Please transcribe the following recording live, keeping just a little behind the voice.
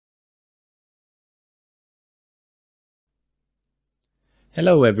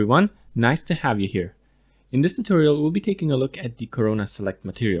Hello everyone, nice to have you here. In this tutorial, we'll be taking a look at the Corona Select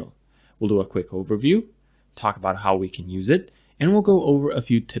material. We'll do a quick overview, talk about how we can use it, and we'll go over a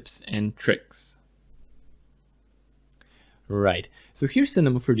few tips and tricks. Right, so here's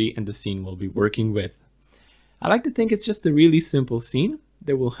Cinema 4D and the scene we'll be working with. I like to think it's just a really simple scene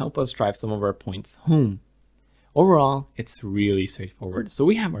that will help us drive some of our points home. Overall, it's really straightforward. So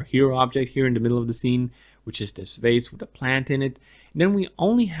we have our hero object here in the middle of the scene, which is this vase with a plant in it. And then we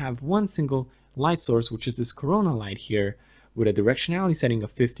only have one single light source, which is this corona light here with a directionality setting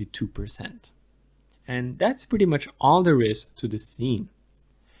of 52%. And that's pretty much all there is to the scene.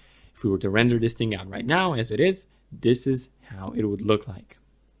 If we were to render this thing out right now as it is, this is how it would look like.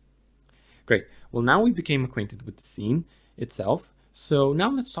 Great. Well, now we became acquainted with the scene itself. So now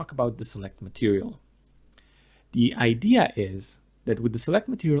let's talk about the select material. The idea is that with the select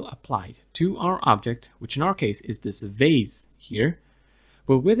material applied to our object, which in our case is this vase here,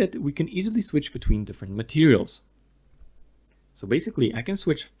 but with it we can easily switch between different materials. So basically I can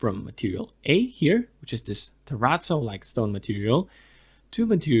switch from material A here, which is this terrazzo-like stone material, to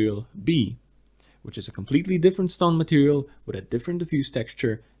material B, which is a completely different stone material with a different diffuse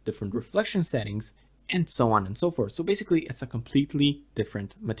texture, different reflection settings, and so on and so forth. So basically it's a completely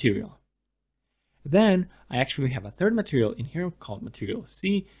different material. Then I actually have a third material in here called material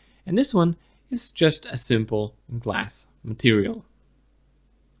C, and this one is just a simple glass material.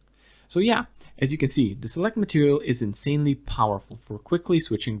 So yeah, as you can see, the select material is insanely powerful for quickly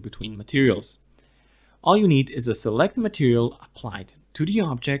switching between materials. All you need is a select material applied to the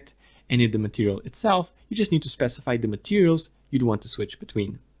object, and in the material itself, you just need to specify the materials you'd want to switch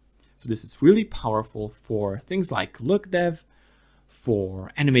between. So this is really powerful for things like look dev,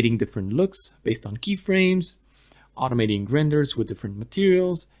 for animating different looks based on keyframes, automating renders with different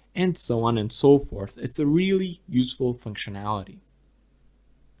materials, and so on and so forth. It's a really useful functionality.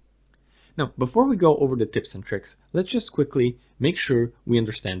 Now, before we go over the tips and tricks, let's just quickly make sure we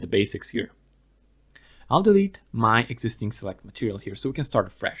understand the basics here. I'll delete my existing select material here so we can start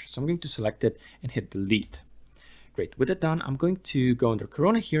afresh. So I'm going to select it and hit delete. Great, with that done, I'm going to go under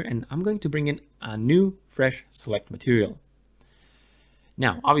Corona here and I'm going to bring in a new fresh select material.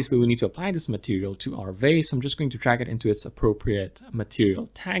 Now, obviously we need to apply this material to our vase. So I'm just going to drag it into its appropriate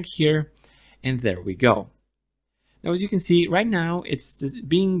material tag here, and there we go. Now, as you can see, right now it's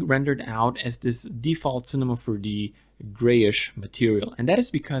being rendered out as this default Cinema 4D grayish material, and that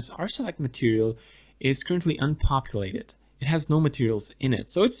is because our select material is currently unpopulated. It has no materials in it,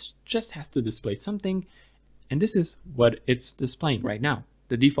 so it just has to display something, and this is what it's displaying right now,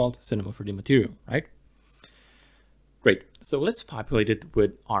 the default Cinema 4D material, right? Great, so let's populate it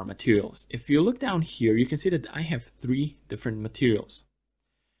with our materials. If you look down here, you can see that I have 3 different materials.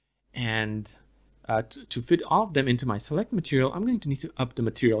 And to fit all of them into my select material, I'm going to need to up the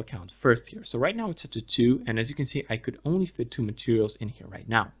material count first here. So right now it's set to 2, and as you can see, I could only fit 2 materials in here right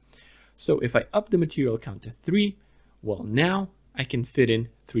now. So if I up the material count to 3, well, now I can fit in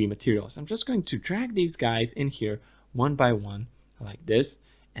 3 materials. I'm just going to drag these guys in here one by one like this,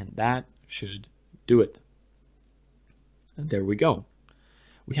 and that should do it. And there we go.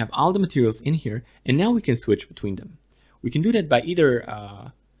 We have all the materials in here, and now we can switch between them. We can do that by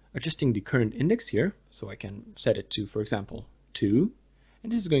either adjusting the current index here. So I can set it to, for example, 2,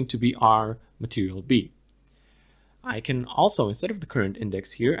 and this is going to be our material B. I can also, instead of the current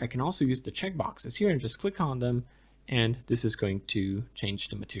index here, I can also use the checkboxes here and just click on them, and this is going to change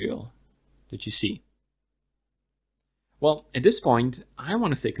the material that you see. Well, at this point, I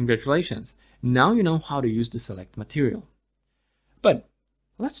want to say congratulations. Now you know how to use the select material. But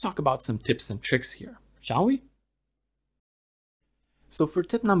let's talk about some tips and tricks here, shall we? So for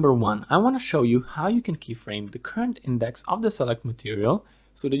tip number 1, I want to show you how you can keyframe the current index of the select material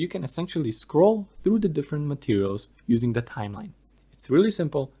so that you can essentially scroll through the different materials using the timeline. It's really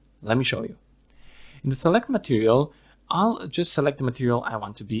simple. Let me show you. In the select material, I'll just select the material I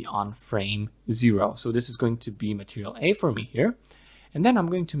want to be on frame 0. So this is going to be material A for me here. And then I'm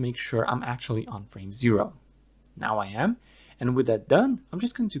going to make sure I'm actually on frame 0. Now I am. And with that done, I'm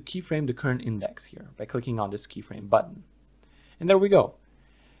just going to keyframe the current index here by clicking on this keyframe button. And there we go.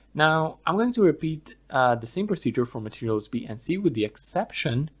 Now I'm going to repeat the same procedure for materials B and C, with the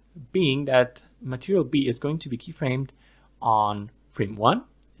exception being that material B is going to be keyframed on frame 1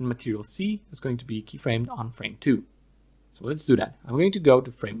 and material C is going to be keyframed on frame 2. So let's do that. I'm going to go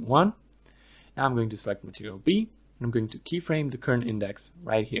to frame 1. Now I'm going to select material B and I'm going to keyframe the current index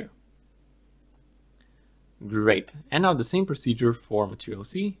right here. Great. And now the same procedure for material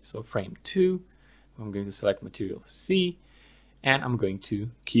C. So frame 2, I'm going to select material C and I'm going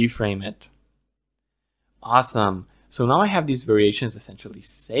to keyframe it. Awesome. So now I have these variations essentially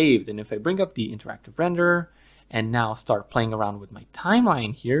saved. And if I bring up the interactive renderer and now start playing around with my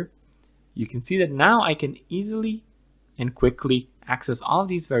timeline here, you can see that now I can easily and quickly access all of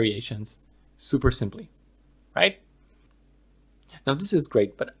these variations super simply, right? Now this is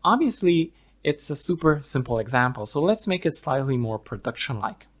great, but obviously it's a super simple example. So let's make it slightly more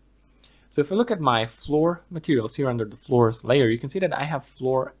production-like. So if I look at my floor materials here under the floors layer, you can see that I have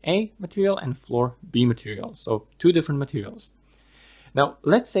floor A material and floor B material. So two different materials. Now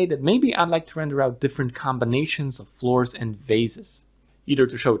let's say that maybe I'd like to render out different combinations of floors and vases, either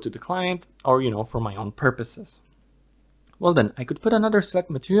to show it to the client or, for my own purposes. Well then, I could put another select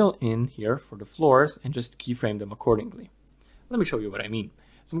material in here for the floors and just keyframe them accordingly. Let me show you what I mean.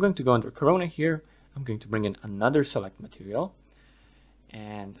 So I'm going to go under Corona here. I'm going to bring in another select material.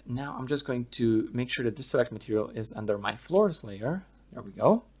 And now I'm just going to make sure that this select material is under my floors layer. There we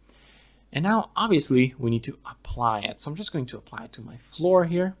go. And now obviously we need to apply it. So I'm just going to apply it to my floor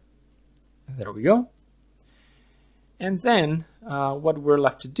here. And there we go. And then what we're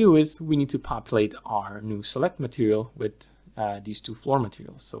left to do is we need to populate our new select material with these two floor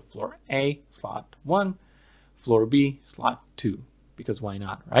materials. So floor A, slot 1, floor B, slot 2, because why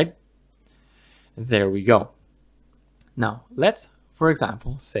not, right? And there we go. Now let's, for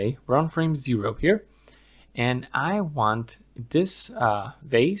example, say we're on frame 0 here, and I want this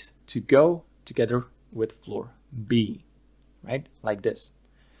vase to go together with floor B, right? Like this.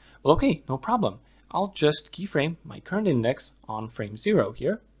 Well, okay, no problem. I'll just keyframe my current index on frame 0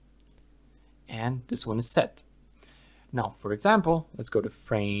 here, and this one is set. Now, for example, let's go to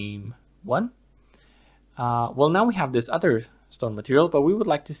frame 1. Well, now we have this other stone material, but we would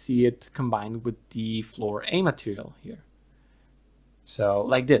like to see it combined with the floor A material here. So,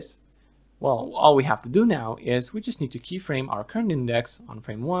 like this. Well, all we have to do now is we just need to keyframe our current index on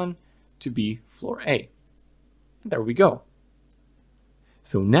frame 1 to be floor A. And there we go.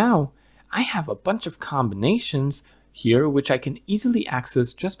 So now, I have a bunch of combinations here which I can easily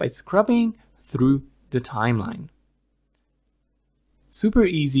access just by scrubbing through the timeline. Super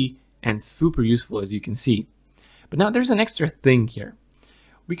easy and super useful, as you can see. But now there's an extra thing here.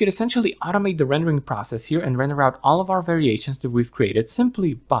 We could essentially automate the rendering process here and render out all of our variations that we've created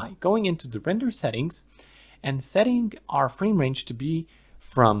simply by going into the render settings and setting our frame range to be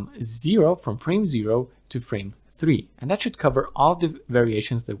from frame 0 to frame 3, and that should cover all the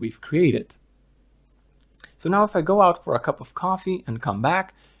variations that we've created. So now if I go out for a cup of coffee and come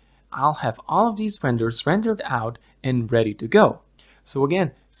back, I'll have all of these renders rendered out and ready to go. So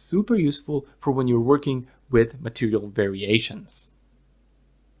again, super useful for when you're working with material variations.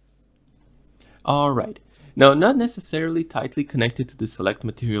 Alright, now not necessarily tightly connected to the select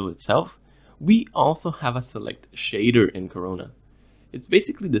material itself, we also have a select shader in Corona. It's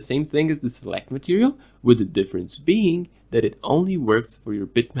basically the same thing as the select material, with the difference being that it only works for your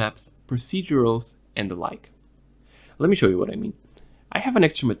bitmaps, procedurals, and the like. Let me show you what I mean. I have an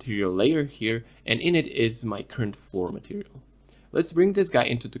extra material layer here, and in it is my current floor material. Let's bring this guy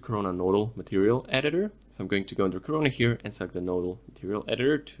into the Corona nodal material editor. So I'm going to go under Corona here and select the nodal material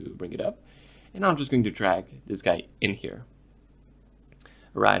editor to bring it up. And I'm just going to drag this guy in here.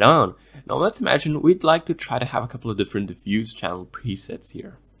 Right on. Now let's imagine we'd like to try to have a couple of different diffuse channel presets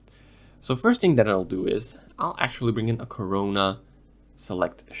here. So first thing that I'll do is I'll actually bring in a Corona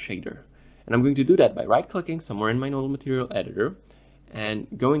select shader. And I'm going to do that by right clicking somewhere in my nodal material editor and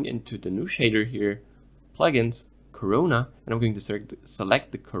going into the new shader here, plugins, Corona, and I'm going to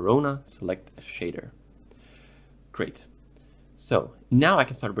select the Corona select shader. Great. So now I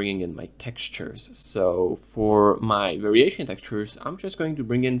can start bringing in my textures. So for my variation textures, I'm just going to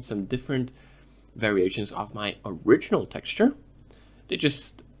bring in some different variations of my original texture. They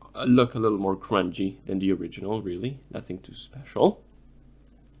just look a little more grungy than the original, really. Nothing too special.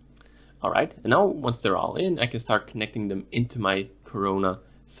 All right, and now once they're all in, I can start connecting them into my Corona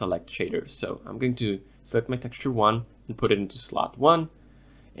select shader. So I'm going to select my texture 1 and put it into slot 1,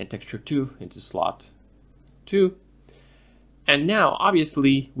 and texture 2 into slot 2. And now,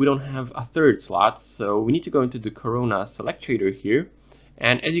 obviously, we don't have a third slot, so we need to go into the Corona select shader here.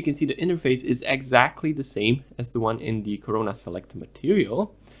 And as you can see, the interface is exactly the same as the one in the Corona select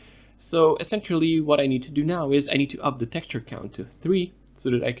material. So essentially, what I need to do now is I need to up the texture count to 3 so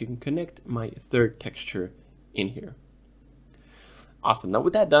that I can connect my third texture in here. Awesome. Now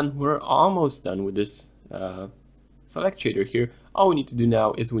with that done, we're almost done with this select shader here. All we need to do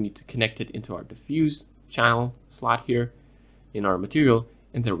now is we need to connect it into our diffuse channel slot here in our material,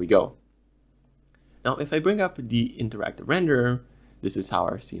 and there we go. Now if I bring up the interactive renderer, this is how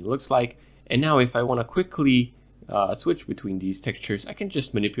our scene looks like. And now if I want to quickly switch between these textures, I can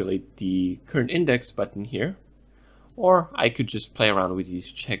just manipulate the current index button here, or I could just play around with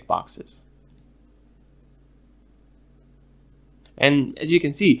these checkboxes. And as you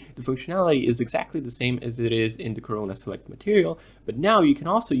can see, the functionality is exactly the same as it is in the Corona Select material, but now you can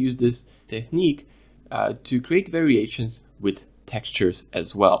also use this technique to create variations with textures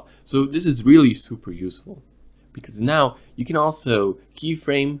as well. So this is really super useful, because now you can also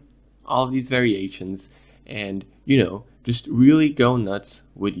keyframe all of these variations and, you know, just really go nuts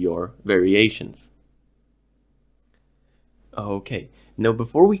with your variations. Okay, now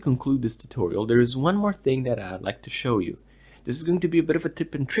before we conclude this tutorial, there is one more thing that I'd like to show you. This is going to be a bit of a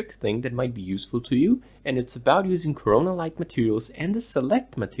tip and trick thing that might be useful to you, and it's about using Corona light materials and the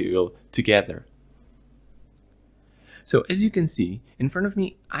Select material together. So as you can see, in front of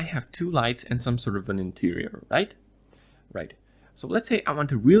me, I have two lights and some sort of an interior, right? Right. So let's say I want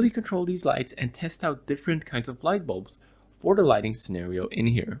to really control these lights and test out different kinds of light bulbs for the lighting scenario in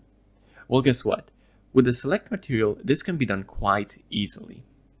here. Well, guess what? With the Select material, this can be done quite easily.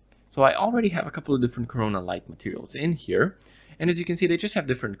 So I already have a couple of different Corona light materials in here, and as you can see, they just have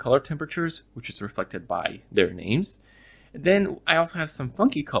different color temperatures, which is reflected by their names. Then I also have some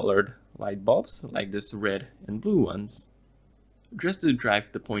funky colored light bulbs, like this red and blue ones, just to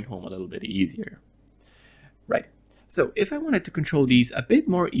drive the point home a little bit easier. Right, so if I wanted to control these a bit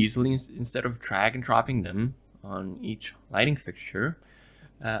more easily, instead of drag and dropping them on each lighting fixture,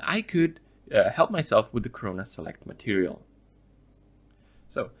 I could help myself with the Corona Select material.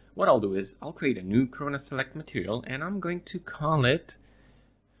 So what I'll do is I'll create a new Corona Select material, and I'm going to call it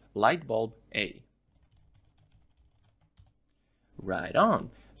Light Bulb A. Right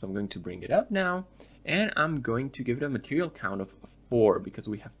on. So I'm going to bring it up now, and I'm going to give it a material count of 4, because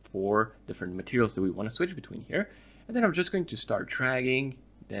we have 4 different materials that we want to switch between here. And then I'm just going to start dragging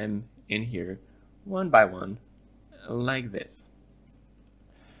them in here one by one, like this.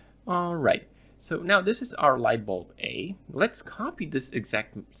 All right. So now this is our light bulb A. Let's copy this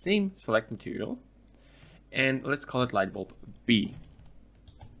exact same Select material, and let's call it light bulb B.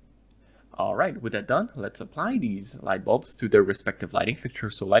 All right, with that done, let's apply these light bulbs to their respective lighting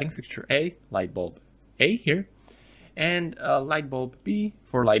fixtures. So lighting fixture A, light bulb A here, and light bulb B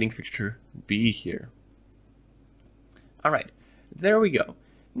for lighting fixture B here. All right, there we go.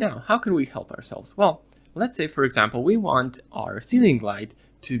 Now, how can we help ourselves? Well, let's say, for example, we want our ceiling light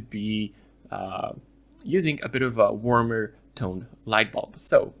to be using a bit of a warmer toned light bulb.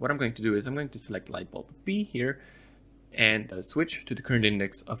 So what I'm going to do is I'm going to select light bulb B here and switch to the current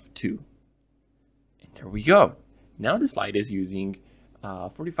index of 2. And there we go. Now this light is using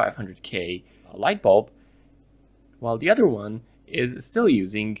 4500K light bulb, while the other one is still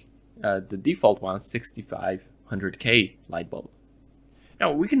using the default one, 6500K light bulb.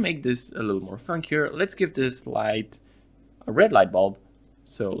 Now we can make this a little more funkier. Let's give this light a red light bulb,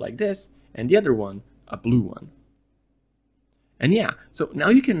 so like this, and the other one a blue one. And yeah, so now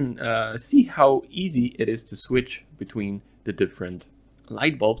you can see how easy it is to switch between the different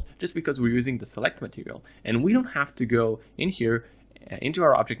light bulbs just because we're using the Select material, and we don't have to go in here into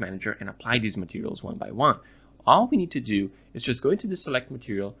our object manager and apply these materials one by one. All we need to do is just go into the Select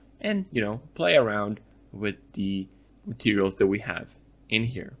material and, you know, play around with the materials that we have in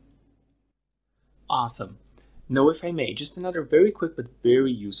here. Awesome. Now, if I may, just another very quick but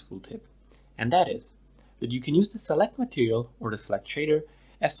very useful tip, and that is that you can use the Select material or the Select shader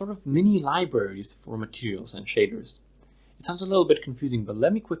as sort of mini libraries for materials and shaders. It sounds a little bit confusing, but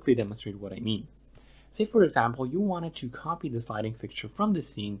let me quickly demonstrate what I mean. Say, for example, you wanted to copy this lighting fixture from this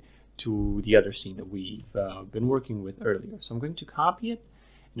scene to the other scene that we've been working with earlier. So I'm going to copy it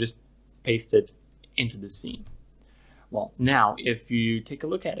and just paste it into the scene. Well, now, if you take a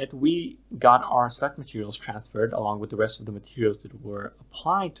look at it, we got our Select materials transferred along with the rest of the materials that were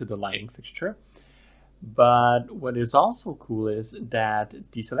applied to the lighting fixture. But what is also cool is that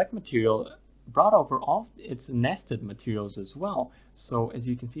the Select material brought over all of its nested materials as well. So as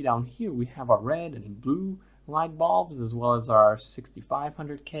you can see down here, we have our red and blue light bulbs, as well as our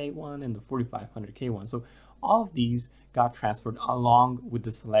 6500K one and the 4500K one. So all of these got transferred along with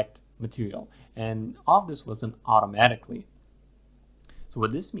the Select material, and all of this wasn't automatically. So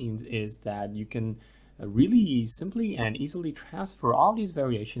what this means is that you can really simply and easily transfer all these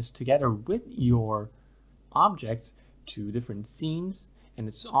variations together with your objects to different scenes, and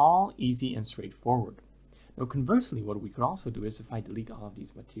it's all easy and straightforward. Now conversely, what we could also do is, if I delete all of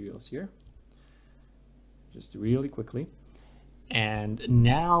these materials here, just really quickly, and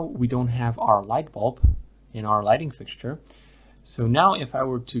now we don't have our light bulb in our lighting fixture. So now if I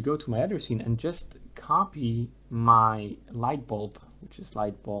were to go to my other scene and just copy my light bulb, which is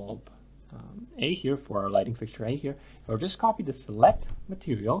light bulb A here for our lighting fixture A here, if I were just copy the Select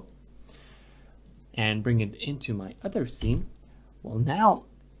material, and bring it into my other scene, well, now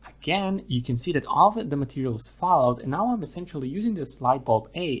again you can see that all of the materials followed, and now I'm essentially using this light bulb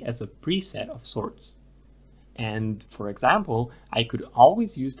A as a preset of sorts. And for example, I could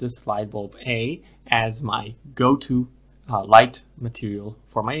always use this light bulb A as my go-to light material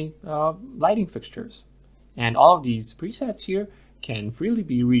for my lighting fixtures. And all of these presets here can freely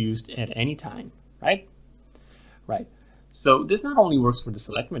be reused at any time, right? Right. So this not only works for the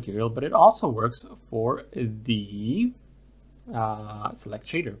select material, but it also works for the select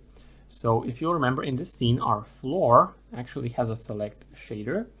shader. So if you'll remember, in this scene, our floor actually has a select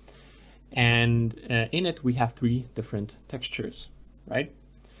shader, and in it we have 3 different textures, right?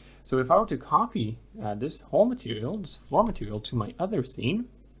 So if I were to copy this whole material, this floor material, to my other scene,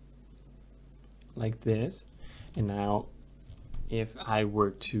 like this, and now if I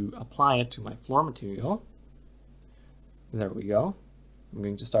were to apply it to my floor material, there we go. I'm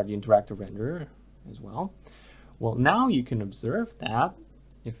going to start the interactive renderer as well. Well, now you can observe that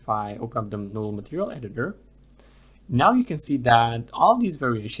if I open up the nodal material editor, now you can see that all these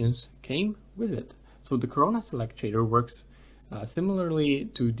variations came with it. So the Corona Select shader works similarly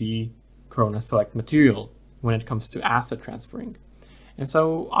to the Corona Select material when it comes to asset transferring. And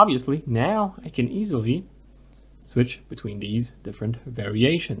so obviously now I can easily switch between these different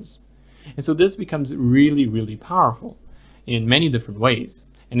variations. And so this becomes really, really powerful in many different ways.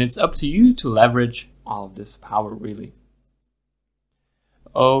 And it's up to you to leverage all of this power, really.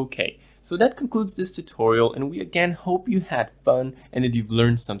 Okay, so that concludes this tutorial, and we again hope you had fun and that you've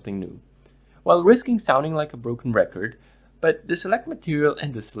learned something new. While risking sounding like a broken record, but the select material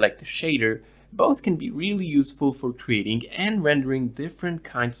and the select shader both can be really useful for creating and rendering different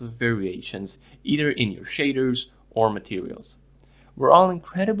kinds of variations, either in your shaders or materials. We're all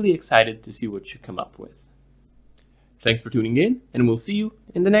incredibly excited to see what you come up with. Thanks for tuning in, and we'll see you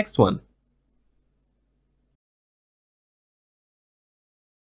in the next one.